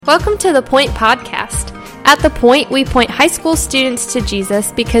Welcome to The Point Podcast. At The Point, we point high school students to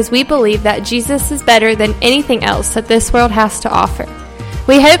Jesus because we believe that Jesus is better than anything else that this world has to offer.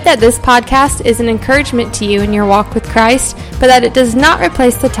 We hope that this podcast is an encouragement to you in your walk with Christ, but that it does not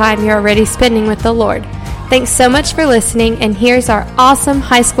replace the time you're already spending with the Lord. Thanks so much for listening, and here's our awesome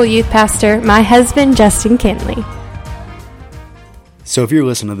high school youth pastor, my husband, Justin Kinley. So if you're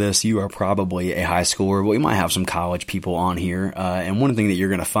listening to this, you are probably a high schooler. We might have some college people on here. And one thing that you're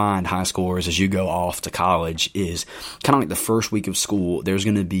going to find high schoolers as you go off to college is kind of like the first week of school, there's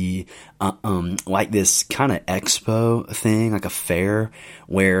going to be like this kind of expo thing, like a fair,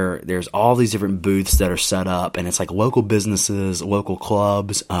 where there's all these different booths that are set up, and it's like local businesses, local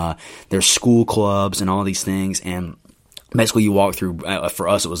clubs, there's school clubs and all these things. And basically, you walk through, for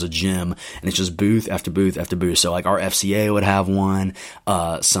us, it was a gym, and it's just booth after booth after booth. So, like, our FCA would have one,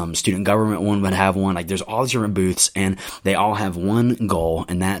 some student government one would have one. Like, there's all these different booths, and they all have one goal,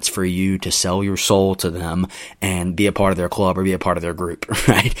 and that's for you to sell your soul to them and be a part of their club or be a part of their group,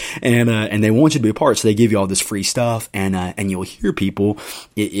 right? And they want you to be a part, so they give you all this free stuff, and you'll hear people,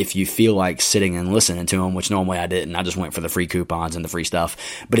 if you feel like sitting and listening to them, which normally I didn't. I just went for the free coupons and the free stuff.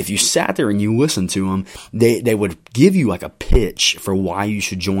 But if you sat there and you listened to them, they would give you, like, a pitch for why you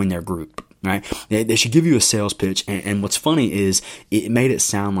should join their group, right? They should give you a sales pitch. And what's funny is it made it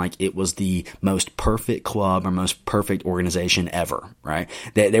sound like it was the most perfect club or most perfect organization ever, right?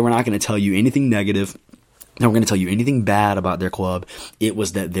 They were not going to tell you anything negative. They weren't going to tell you anything bad about their club. It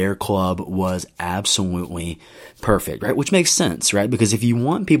was that their club was absolutely perfect, right? Which makes sense, right? Because if you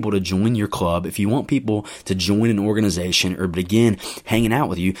want people to join your club, if you want people to join an organization or begin hanging out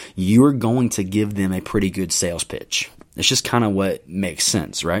with you, you're going to give them a pretty good sales pitch. It's just kind of what makes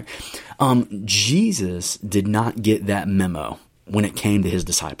sense, right? Jesus did not get that memo when it came to his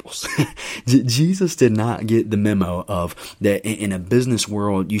disciples. Jesus did not get the memo of that in a business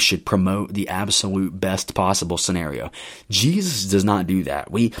world, you should promote the absolute best possible scenario. Jesus does not do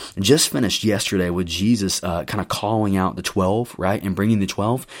that. We just finished yesterday with Jesus kind of calling out the 12, right, and bringing the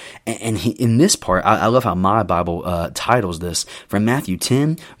 12. And he, in this part, I love how my Bible titles this. From Matthew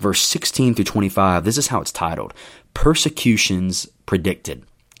 10, verse 16 through 25, this is how it's titled: Persecutions Predicted.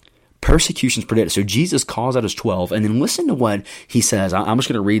 Persecutions predicted. So Jesus calls out his 12, and then listen to what he says. I'm just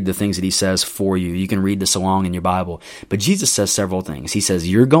going to read the things that he says for you. You can read this along in your Bible. But Jesus says several things. He says,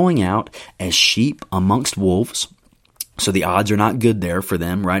 you're going out as sheep amongst wolves. So the odds are not good there for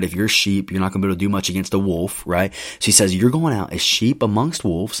them, right? If you're sheep, you're not going to be able to do much against a wolf, right? So he says, you're going out as sheep amongst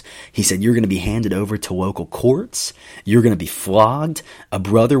wolves. He said, you're going to be handed over to local courts. You're going to be flogged. A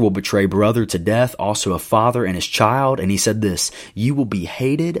brother will betray brother to death, also a father and his child. And he said this, you will be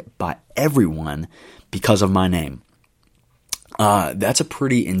hated by everyone because of my name. That's a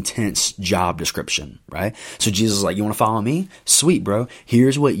pretty intense job description, right? So Jesus is like, you want to follow me? Sweet, bro.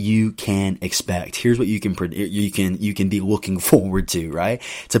 Here's what you can expect. Here's what you can be looking forward to, right?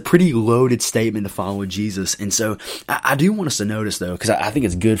 It's a pretty loaded statement to follow Jesus. And so I do want us to notice, though, because I think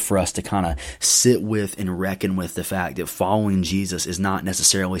it's good for us to kind of sit with and reckon with the fact that following Jesus is not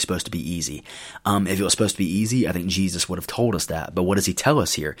necessarily supposed to be easy. If it was supposed to be easy, I think Jesus would have told us that. But what does he tell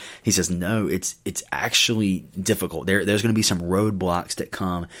us here? He says, no, it's actually difficult. There's going to be some roadblocks that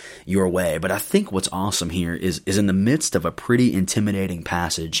come your way. But I think what's awesome here is in the midst of a pretty intimidating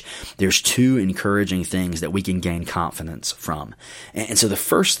passage, there's two encouraging things that we can gain confidence from. And so the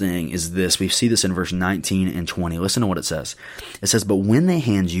first thing is this. We see this in verse 19 and 20. Listen to what it says. It says, but when they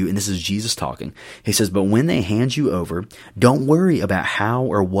hand you, and this is Jesus talking, he says, but when they hand you over, don't worry about how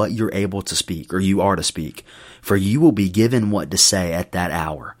or what you're able to speak or you are to speak, for you will be given what to say at that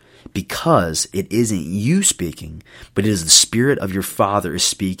hour. Because it isn't you speaking, but it is the Spirit of your Father is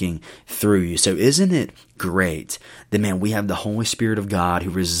speaking through you. So isn't it great that, man, we have the Holy Spirit of God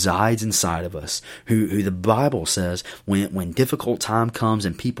who resides inside of us, who the Bible says when difficult time comes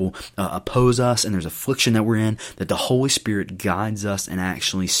and people oppose us and there's affliction that we're in, that the Holy Spirit guides us and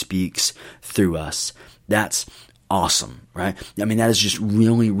actually speaks through us. That's awesome, right? I mean, that is just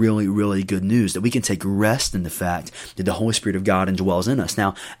really, really, really good news that we can take rest in the fact that the Holy Spirit of God indwells in us.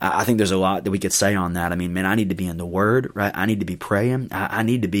 Now, I think there's a lot that we could say on that. I mean, man, I need to be in the Word, right? I need to be praying. I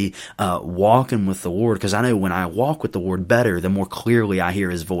need to be walking with the Lord, because I know when I walk with the Lord better, the more clearly I hear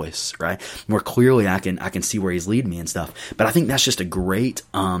His voice, right? More clearly I can see where He's leading me and stuff. But I think that's just a great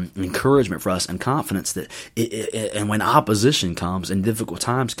encouragement for us and confidence that and when opposition comes and difficult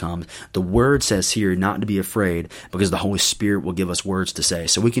times come, the Word says here not to be afraid, because the Holy Spirit will give us words to say.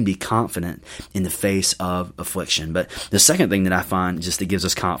 So we can be confident in the face of affliction. But the second thing that I find just that gives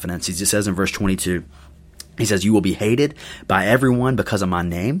us confidence is it says in verse 22, He says, you will be hated by everyone because of my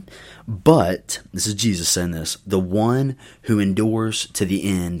name, but, this is Jesus saying this, the one who endures to the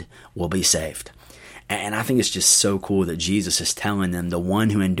end will be saved. And I think it's just so cool that Jesus is telling them the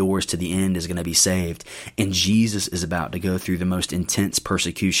one who endures to the end is going to be saved. And Jesus is about to go through the most intense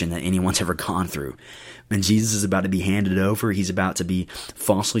persecution that anyone's ever gone through. And Jesus is about to be handed over. He's about to be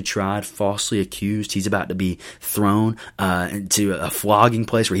falsely tried, falsely accused. He's about to be thrown into a flogging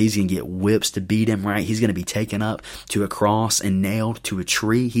place where he's going to get whips to beat him, right? He's going to be taken up to a cross and nailed to a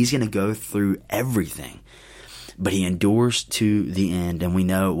tree. He's going to go through everything. But he endures to the end, and we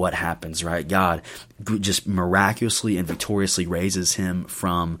know what happens, right? God just miraculously and victoriously raises him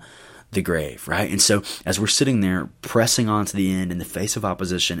from the grave, right? And so as we're sitting there pressing on to the end in the face of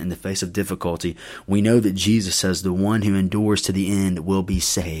opposition, in the face of difficulty, we know that Jesus says the one who endures to the end will be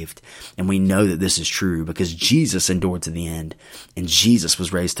saved. And we know that this is true because Jesus endured to the end, and Jesus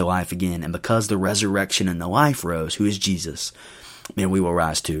was raised to life again. And because the resurrection and the life rose, who is Jesus? Man, we will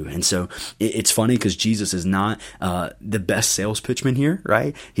rise too. And so it's funny because Jesus is not the best sales pitchman here,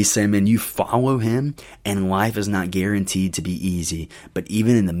 right? He's saying, man, you follow him and life is not guaranteed to be easy. But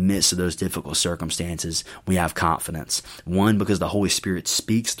even in the midst of those difficult circumstances, we have confidence. One, because the Holy Spirit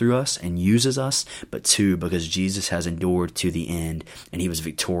speaks through us and uses us. But two, because Jesus has endured to the end and he was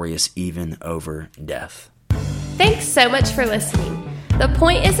victorious even over death. Thanks so much for listening. The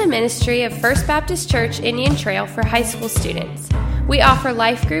Point is a ministry of First Baptist Church Indian Trail for high school students. We offer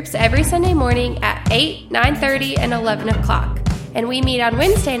life groups every Sunday morning at 8, 9:30, and 11 o'clock, and we meet on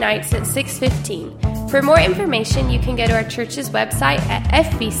Wednesday nights at 6:15. For more information, you can go to our church's website at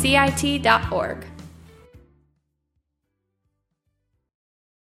fbcit.org.